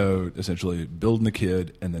talking about essentially building the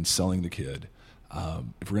kid and then selling the kid.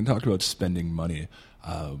 If we're going to talk about spending money,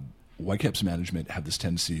 Whitecaps management have this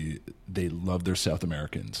tendency. They love their South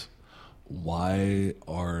Americans. Why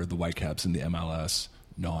are the Whitecaps in the MLS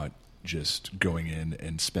not just going in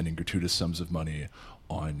and spending gratuitous sums of money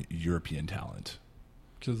on European talent?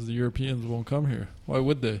 Because the Europeans won't come here. Why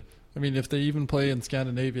would they? I mean, if they even play in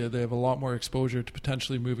Scandinavia, they have a lot more exposure to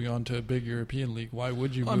potentially moving on to a big European league. Why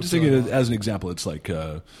would you? I'm just thinking as an example. It's like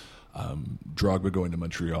Drogba going to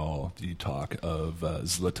Montreal. The talk of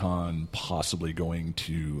Zlatan possibly going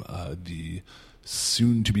to the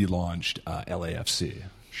soon-to-be-launched LAFC.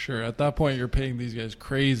 Sure, at that point, you're paying these guys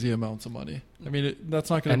crazy amounts of money. I mean, that's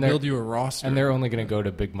not going to build you a roster. And they're only going to go to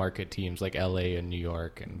big market teams like LA and New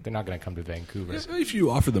York, and they're not going to come to Vancouver. If you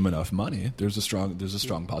offer them enough money, there's a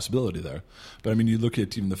strong possibility there. But I mean, you look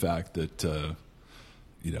at even the fact that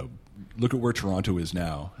look at where Toronto is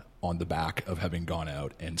now on the back of having gone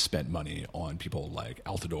out and spent money on people like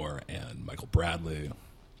Altidore and Michael Bradley.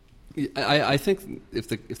 I think if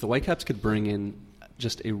the Whitecaps could bring in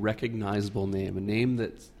just a recognizable name, a name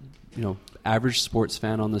that average sports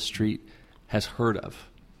fan on the street has heard of,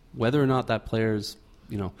 whether or not that player's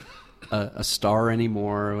a star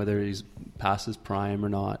anymore, whether he's past his prime or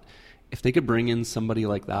not. If they could bring in somebody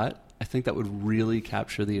like that, I think that would really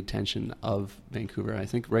capture the attention of Vancouver. I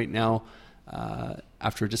think right now,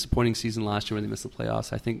 after a disappointing season last year when they missed the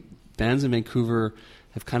playoffs, I think fans in Vancouver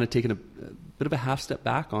have kind of taken a bit of a half step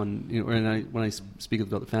back on, when I speak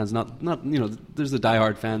about the fans, not there's the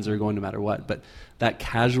diehard fans that are going no matter what, but that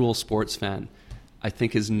casual sports fan, I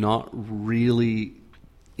think, is not really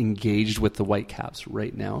engaged with the Whitecaps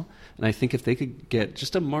right now. And I think if they could get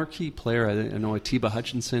just a marquee player, I know Atiba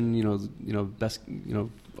Hutchinson, best,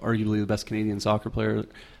 arguably the best Canadian soccer player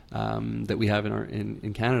that we have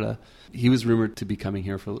in Canada. He was rumored to be coming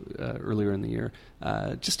here for earlier in the year.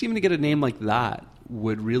 Just even to get a name like that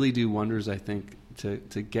would really do wonders, I think, to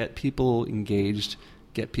get people engaged,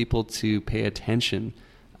 get people to pay attention,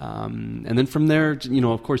 and then from there,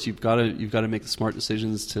 of course, you've got to make the smart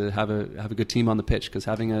decisions to have a good team on the pitch, because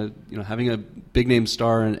having a big name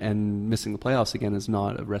star and missing the playoffs again is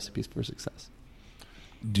not a recipe for success.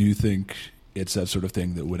 Do you think it's that sort of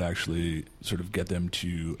thing that would actually sort of get them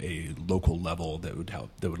to a local level that would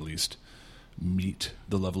at least meet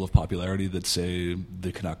the level of popularity that, say,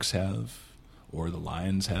 the Canucks have or the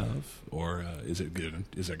Lions have, or is it going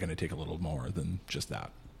to take a little more than just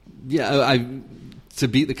that? Yeah, to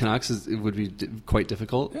beat the Canucks it would be quite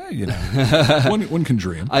difficult. Yeah, one can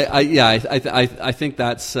dream. I think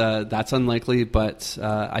that's unlikely, but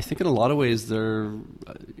I think in a lot of ways they're,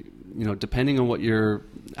 depending on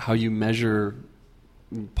how you measure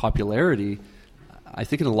popularity, I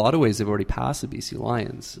think in a lot of ways they've already passed the BC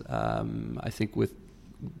Lions. I think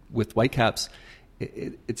with Whitecaps,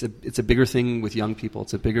 it's a bigger thing with young people.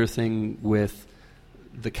 It's a bigger thing with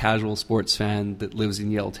the casual sports fan that lives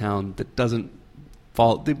in Yaletown that doesn't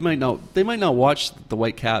follow. They might not watch the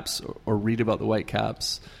Whitecaps or read about the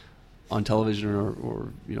Whitecaps on television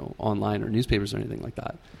or online or newspapers or anything like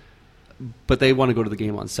that. But they want to go to the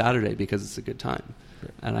game on Saturday because it's a good time.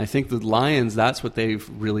 Sure. And I think the Lions, that's what they've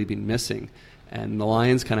really been missing. And the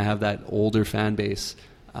Lions kind of have that older fan base,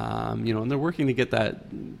 and they're working to get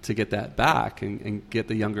that back and get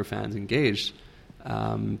the younger fans engaged.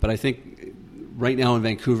 But I think right now in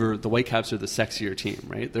Vancouver, the Whitecaps are the sexier team,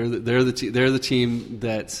 right? They're the team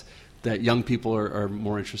that young people are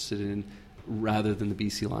more interested in rather than the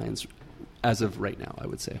BC Lions. As of right now, I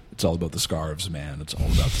would say. It's all about the scarves, man. It's all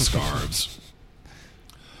about the scarves.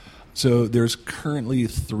 So there's currently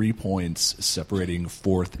 3 points separating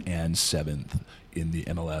 4th and 7th in the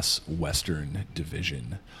MLS Western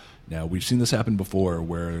Division. Now, we've seen this happen before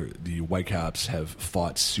where the Whitecaps have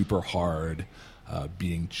fought super hard,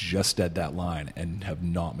 being just at that line, and have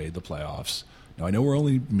not made the playoffs. Now, I know we're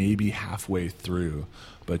only maybe halfway through,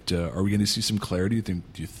 but are we going to see some clarity? Do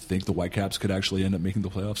you think the Whitecaps could actually end up making the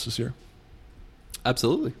playoffs this year?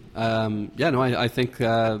 Absolutely. I think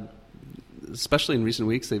especially in recent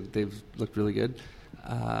weeks, they've looked really good.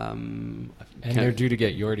 And they're due to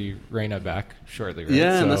get Yordi Reyna back shortly, right?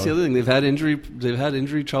 Yeah, and that's the other thing. They've had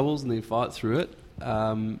injury troubles, and they've fought through it.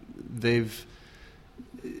 I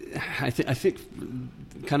think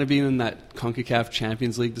kind of being in that CONCACAF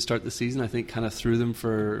Champions League to start the season, I think kind of threw them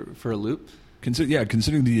for a loop.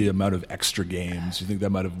 Considering the amount of extra games, you think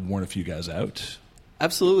that might have worn a few guys out?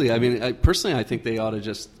 Absolutely. I mean, personally, I think they ought to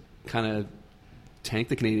just kind of tank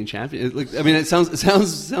the Canadian champion. It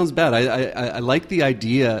sounds bad. I like the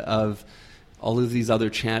idea of all of these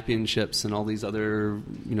other championships and all these other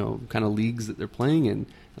kind of leagues that they're playing in.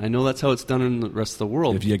 I know that's how it's done in the rest of the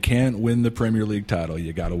world. If you can't win the Premier League title,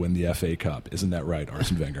 you got to win the FA Cup. Isn't that right,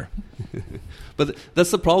 Arsene Wenger? But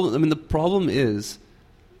that's the problem. I mean, the problem is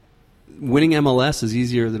winning MLS is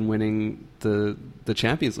easier than winning the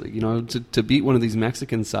Champions League. To beat one of these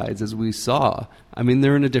Mexican sides, as we saw. I mean,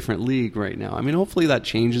 they're in a different league right now. I mean, hopefully that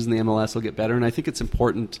changes and the MLS will get better. And I think it's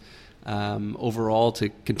important overall to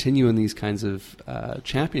continue in these kinds of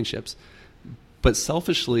championships. But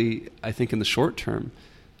selfishly, I think in the short term,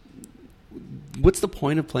 what's the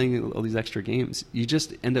point of playing all these extra games? You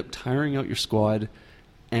just end up tiring out your squad,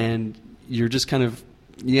 and you're just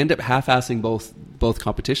you end up half-assing both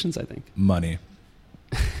competitions, I think. Money.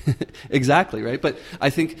 Exactly, right? But I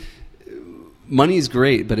think money is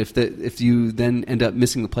great, but if you then end up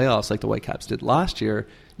missing the playoffs like the Whitecaps did last year,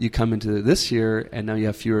 you come into this year and now you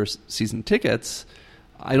have fewer season tickets,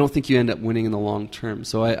 I don't think you end up winning in the long term.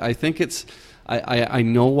 So I think it's... I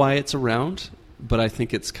know why it's around, but I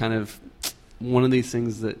think it's kind of one of these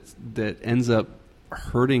things that ends up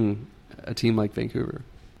hurting a team like Vancouver.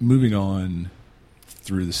 Moving on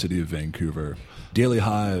through the city of Vancouver, Daily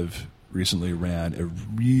Hive recently ran a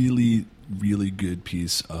really, really good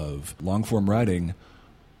piece of long-form writing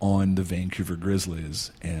on the Vancouver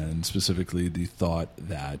Grizzlies, and specifically the thought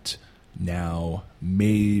that now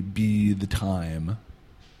may be the time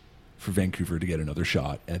for Vancouver to get another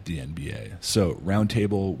shot at the NBA. So,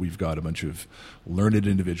 roundtable, we've got a bunch of learned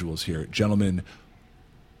individuals here. Gentlemen,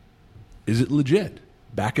 is it legit?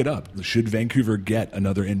 Back it up. Should Vancouver get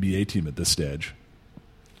another NBA team at this stage?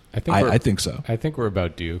 I think so. I think we're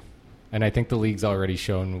about due. And I think the league's already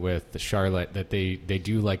shown with Charlotte that they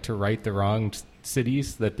do like to right the wrong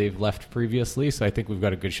cities that they've left previously. So I think we've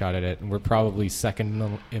got a good shot at it. And we're probably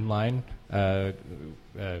second in line,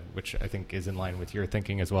 which I think is in line with your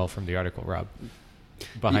thinking as well from the article, Rob,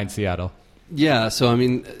 behind Seattle. Yeah, so I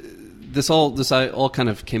mean, this all kind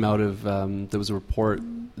of came out of there was a report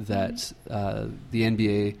that the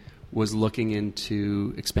NBA was looking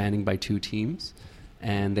into expanding by 2 teams,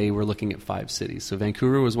 and they were looking at 5 cities. So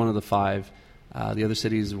Vancouver was one of the 5. The other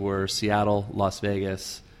cities were Seattle, Las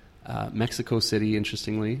Vegas, Mexico City,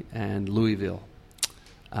 interestingly, and Louisville.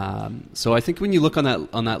 So I think when you look on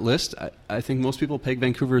that list, I think most people peg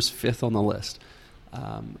Vancouver as 5th on the list.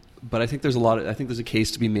 But I think there's a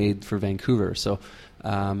case to be made for Vancouver. So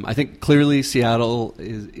I think clearly Seattle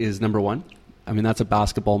is number 1. I mean, that's a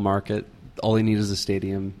basketball market. All they need is a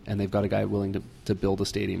stadium, and they've got a guy willing to build a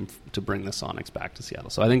stadium to bring the Sonics back to Seattle.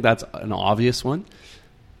 So I think that's an obvious one.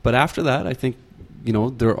 But after that, I think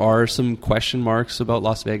there are some question marks about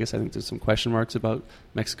Las Vegas. I think there's some question marks about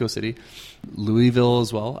Mexico City, Louisville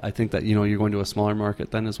as well. I think that you're going to a smaller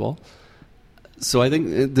market then as well. So I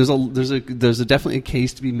think there's definitely a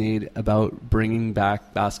case to be made about bringing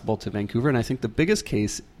back basketball to Vancouver, and I think the biggest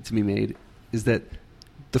case to be made is that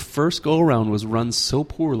the first go around was run so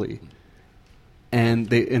poorly, and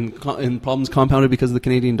problems compounded because of the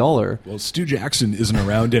Canadian dollar. Well, Stu Jackson isn't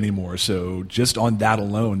around anymore, so just on that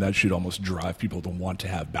alone, that should almost drive people to want to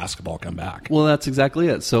have basketball come back. Well, that's exactly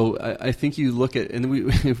it. So I think you look at, and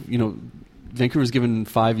Vancouver's given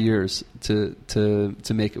 5 years to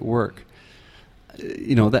make it work.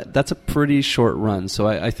 That's a pretty short run. So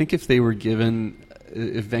I think if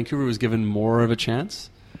Vancouver was given more of a chance,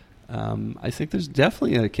 I think there's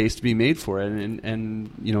definitely a case to be made for it. And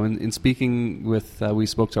in speaking with, we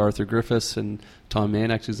spoke to Arthur Griffiths and Tom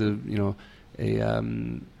Manek, who's a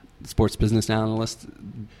sports business analyst.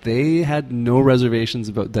 They had no reservations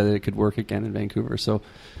about that it could work again in Vancouver. So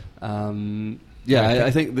Yeah, I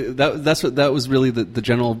think that was really the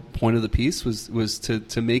general point of the piece was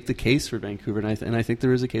to make the case for Vancouver, and I think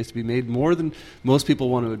there is a case to be made, more than most people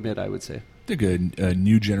want to admit, I would say. I think a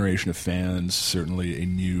new generation of fans, certainly a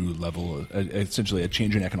new level, essentially a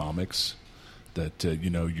change in economics, that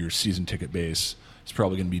your season ticket base is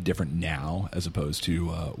probably going to be different now as opposed to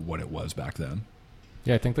what it was back then.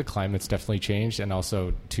 Yeah, I think the climate's definitely changed, and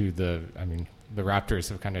also the Raptors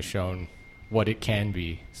have kind of shown what it can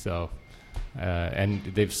be, so... and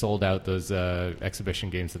they've sold out those exhibition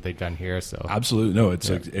games that they've done here. So absolutely, no. It's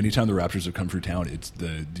like anytime the Raptors have come through town, it's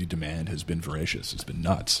the demand has been voracious. It's been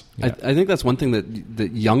nuts. Yeah. I think that's one thing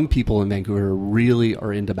that young people in Vancouver really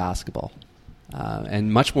are into basketball,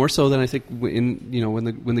 and much more so than I think when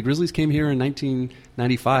the Grizzlies came here in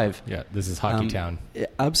 1995. Yeah, this is hockey town.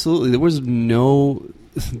 Absolutely, there was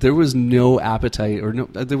no appetite,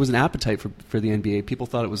 there was an appetite for the NBA. People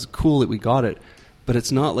thought it was cool that we got it. But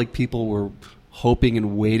it's not like people were hoping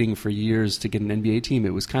and waiting for years to get an NBA team.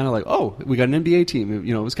 It was kind of like, oh, we got an NBA team.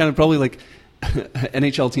 It was kind of probably like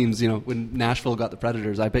NHL teams. When Nashville got the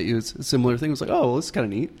Predators, I bet you it's a similar thing. It was like, oh, well, this is kind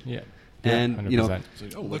of neat. Yeah. And 100%. Like,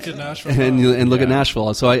 oh, look at Nashville and look at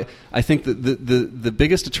Nashville. So I think that the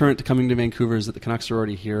biggest deterrent to coming to Vancouver is that the Canucks are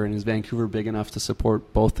already here, and is Vancouver big enough to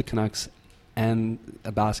support both the Canucks and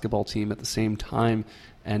a basketball team at the same time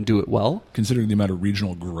and do it well? Considering the amount of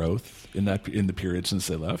regional growth in the period since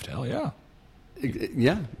they left, hell yeah.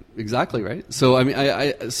 Yeah, exactly right. So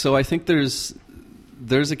I think there's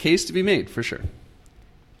a case to be made for sure.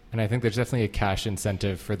 And I think there's definitely a cash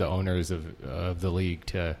incentive for the owners of the league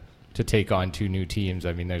to take on two new teams.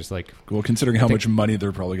 I mean, there's considering how much money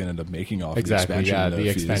they're probably going to end up making off the expansion the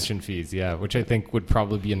expansion fees, which I think would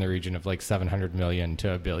probably be in the region of like $700 million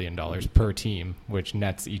to $1 billion per team, which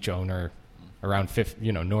nets each owner around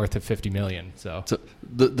north of $50 million. So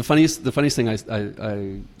the funniest thing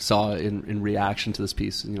I saw in reaction to this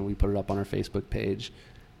piece, we put it up on our Facebook page,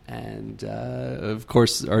 and of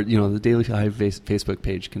course the Daily Hive Facebook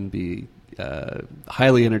page can be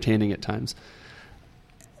highly entertaining at times,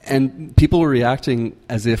 and people were reacting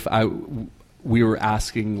as if we were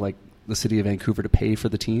asking like the city of Vancouver to pay for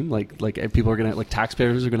the team, like people are gonna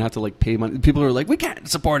taxpayers are gonna have to pay money. People are like, we can't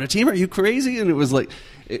support a team. Are you crazy? And it was like,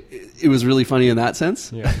 it was really funny in that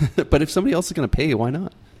sense. Yeah. But if somebody else is gonna pay, why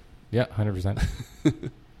not? Yeah,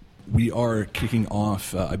 100%. We are kicking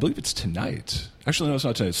off. I believe it's tonight. Actually, no, it's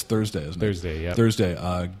not tonight. It's Thursday, isn't it? Thursday. Yeah.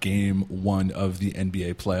 Thursday. Game 1 of the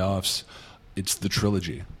NBA playoffs. It's the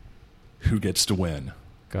trilogy. Who gets to win?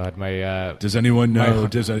 God, does anyone know?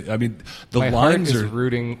 My heart is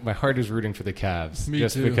rooting for the Cavs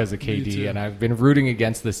because of KD, and I've been rooting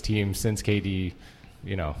against this team since KD,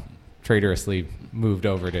 traitorously moved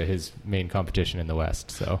over to his main competition in the West.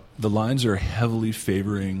 So the lines are heavily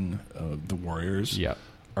favoring the Warriors. Yeah,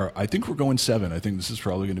 I think we're going 7. I think this is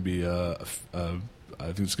probably going to be I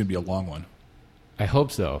think it's going to be a long one. I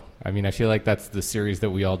hope so. I mean, I feel like that's the series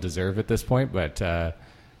that we all deserve at this point, but.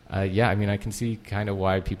 I can see kind of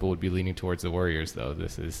why people would be leaning towards the Warriors, though.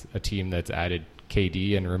 This is a team that's added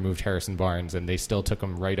KD and removed Harrison Barnes, and they still took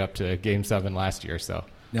him right up to Game 7 last year. So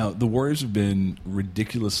now the Warriors have been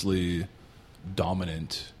ridiculously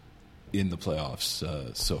dominant in the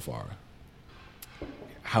playoffs so far.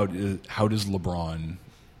 How does LeBron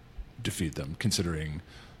defeat them, considering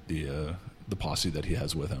the posse that he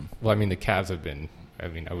has with him? Well, I mean, the Cavs have been...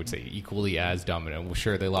 I would say equally as dominant. Well,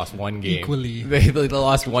 sure, they lost one game. Equally. They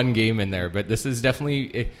lost one game in there, but this is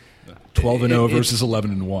definitely... 12-0 versus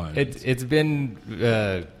 11-1. It's been,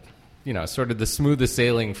 sort of the smoothest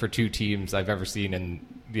sailing for two teams I've ever seen in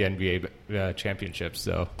the NBA championships.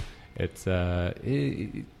 So it's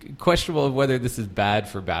questionable whether this is bad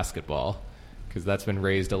for basketball, because that's been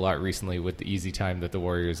raised a lot recently with the easy time that the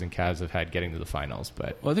Warriors and Cavs have had getting to the finals.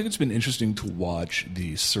 But I think it's been interesting to watch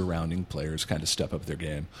the surrounding players kind of step up their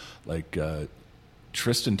game. Like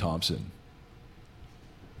Tristan Thompson,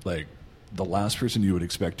 like the last person you would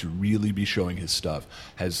expect to really be showing his stuff,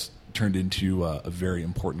 has turned into a very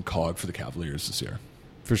important cog for the Cavaliers this year.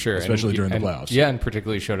 For sure. Especially during the playoffs. Yeah, and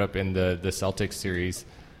particularly showed up in the Celtics series.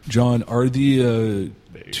 John, are the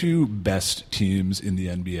two best teams in the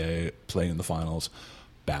NBA playing in the finals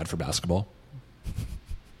bad for basketball?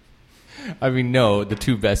 I mean, no, the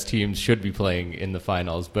two best teams should be playing in the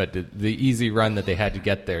finals, but the easy run that they had to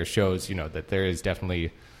get there shows, that there is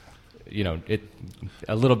definitely,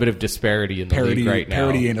 a little bit of disparity in the league right now.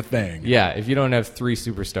 Parity ain't a thing. Yeah, if you don't have 3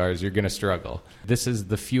 superstars, you're going to struggle. This is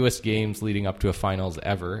the fewest games leading up to a finals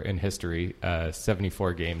ever in history,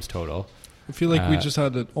 74 games total. I feel like we just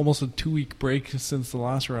had almost a 2-week break since the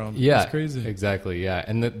last round. Yeah, it's crazy. Exactly. Yeah,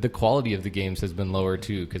 and the quality of the games has been lower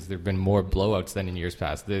too because there've been more blowouts than in years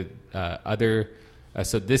past. The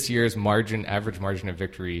so this year's average margin of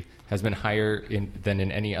victory has been higher than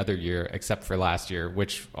in any other year except for last year,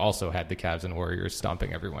 which also had the Cavs and Warriors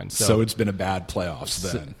stomping everyone. So it's been a bad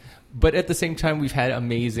playoffs then. But at the same time, we've had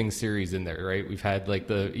amazing series in there, right? We've had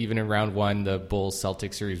even in round one, the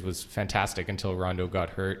Bulls-Celtics series was fantastic until Rondo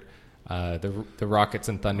got hurt. The Rockets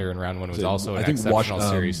and Thunder in round one was also an exceptional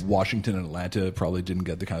series. Washington and Atlanta probably didn't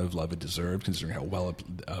get the kind of love it deserved, considering how well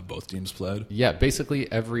both teams played. Yeah, basically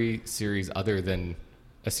every series other than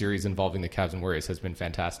a series involving the Cavs and Warriors has been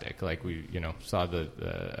fantastic. Like we, saw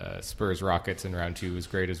the Spurs Rockets in round two was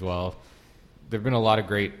great as well. There've been a lot of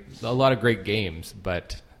great games,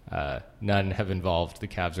 but none have involved the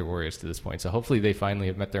Cavs or Warriors to this point. So hopefully they finally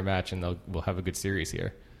have met their match and we'll have a good series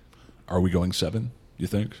here. Are we going 7? You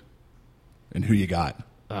think? And who you got?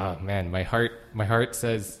 Oh man, my heart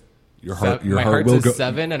says your heart will says go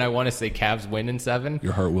 7, and I want to say Cavs win in 7.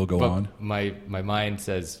 Your heart will go on. My mind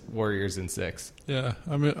says Warriors in 6. Yeah,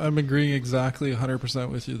 I'm agreeing exactly 100%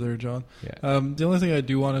 with you there, John. Yeah. The only thing I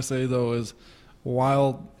do want to say though is,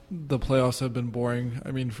 while the playoffs have been boring,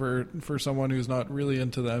 I mean for someone who's not really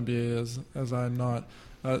into the NBA as I'm not,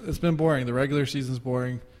 it's been boring. The regular season's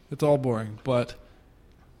boring. It's all boring. But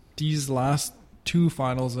these last 2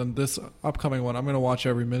 finals and this upcoming one, I'm going to watch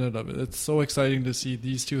every minute of it. It's so exciting to see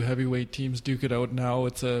these 2 heavyweight teams duke it out now.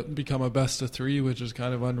 It's become a best of 3, which is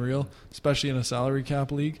kind of unreal, especially in a salary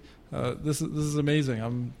cap league. This is amazing.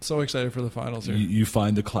 I'm so excited for the finals here. You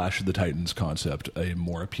find the Clash of the Titans concept a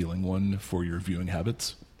more appealing one for your viewing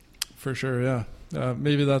habits? For sure, yeah.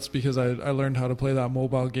 Maybe that's because I learned how to play that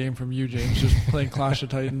mobile game from you, James, just playing Clash of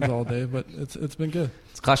Titans all day, but it's been good.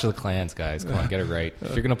 It's Clash of the Clans, guys. Come on, get it right.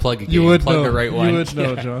 If you're going to plug a game, plug the right one. You would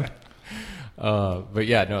know, John. But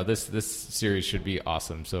yeah, no, this series should be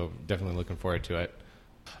awesome, so definitely looking forward to it.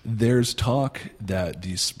 There's talk that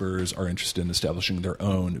the Spurs are interested in establishing their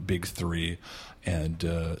own big 3 and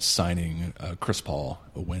signing Chris Paul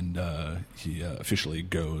when he officially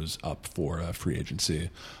goes up for free agency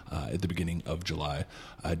at the beginning of July.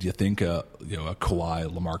 Do you think a Kawhi,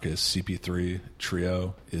 LaMarcus, CP3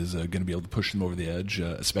 trio is going to be able to push them over the edge,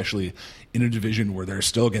 especially in a division where they're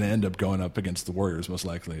still going to end up going up against the Warriors, most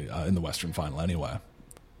likely in the Western Final anyway?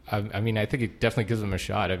 I mean, I think it definitely gives them a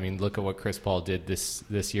shot. I mean, look at what Chris Paul did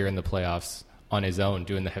this year in the playoffs on his own,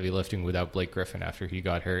 doing the heavy lifting without Blake Griffin after he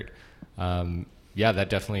got hurt. Yeah, that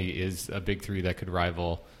definitely is a big 3 that could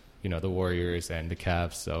rival, the Warriors and the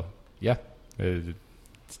Cavs. So, yeah, it's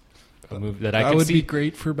a move that I could see. That would be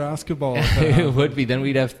great for basketball. It would be. Then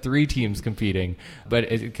we'd have 3 teams competing.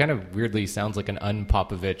 But it kind of weirdly sounds like an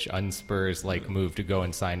un-Popovich, un-Spurs-like move to go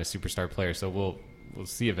and sign a superstar player. So we'll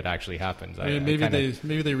see if it actually happens. I mean,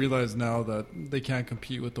 maybe they realize now that they can't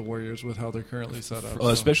compete with the Warriors with how they're currently set up. Well,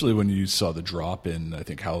 especially when you saw the drop in, I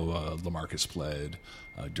think, how LaMarcus played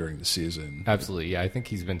during the season. Absolutely, yeah. I think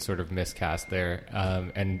he's been sort of miscast there.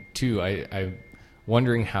 And 2, I'm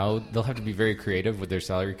wondering how they'll have to be very creative with their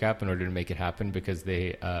salary cap in order to make it happen, because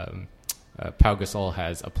they Pau Gasol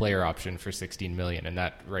has a player option for $16 million, and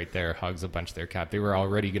that right there hogs a bunch of their cap. They were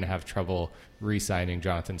already going to have trouble re-signing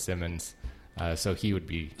Jonathan Simmons. So he would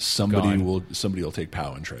be somebody gone. will take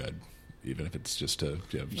Pau and trade, even if it's just to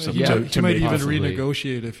he might even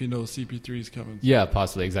renegotiate if CP3 is coming. Yeah,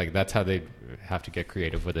 possibly, exactly. That's how they have to get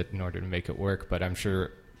creative with it in order to make it work. But I'm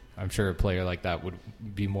sure a player like that would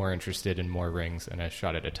be more interested in more rings and a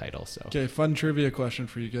shot at a title. So okay, fun trivia question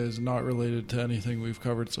for you guys, not related to anything we've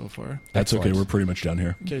covered so far. That's excellent. Okay. We're pretty much done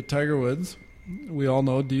here. Okay, Tiger Woods, we all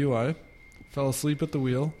know DUI, fell asleep at the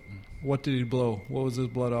wheel. What did he blow? What was his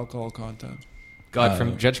blood alcohol content?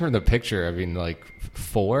 God, judging from the picture, I mean, like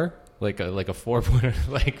 4, like a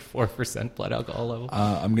 4% blood alcohol level.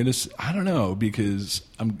 I don't know, because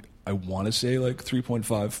I want to say like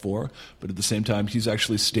 3.54, but at the same time, he's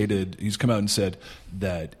come out and said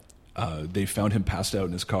that they found him passed out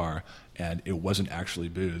in his car, and it wasn't actually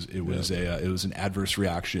booze. It was it was an adverse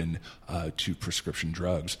reaction to prescription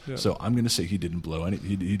drugs. Yeah. So I'm going to say he didn't blow any.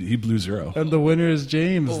 He blew 0. And the winner is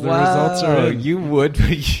James. The results are in. You would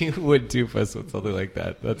too, Fuss, with something like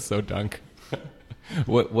that. That's so dunk.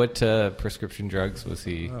 What prescription drugs was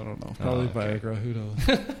he? I don't know. Probably Viagra. Who knows?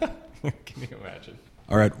 Can you imagine?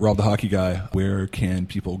 All right, Rob the Hockey Guy, where can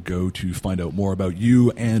people go to find out more about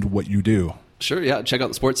you and what you do? Sure, yeah. Check out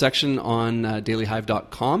the sports section on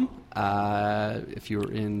dailyhive.com. If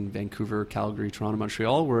you're in Vancouver, Calgary, Toronto,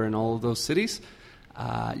 Montreal, we're in all of those cities.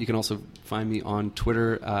 You can also find me on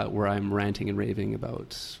Twitter where I'm ranting and raving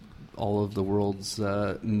about all of the world's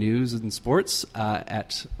news and sports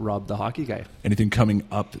at Rob the Hockey Guy. Anything coming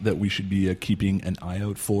up that we should be keeping an eye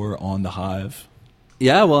out for on the Hive?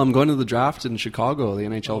 Yeah, well, I'm going to the draft in Chicago, the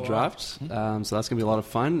NHL draft. So that's going to be a lot of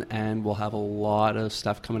fun, and we'll have a lot of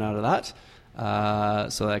stuff coming out of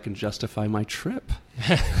that so that I can justify my trip.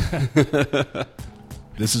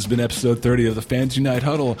 This has been episode 30 of the FansUnite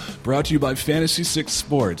Huddle, brought to you by Fantasy 6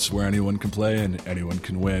 Sports, where anyone can play and anyone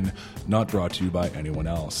can win, not brought to you by anyone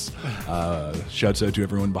else. Shouts out to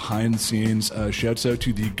everyone behind the scenes. Shouts out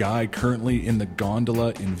to the guy currently in the gondola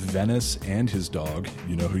in Venice and his dog.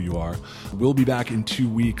 You know who you are. We'll be back in 2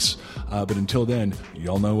 weeks, but until then,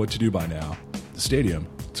 y'all know what to do by now. The stadium,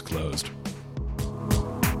 it's closed.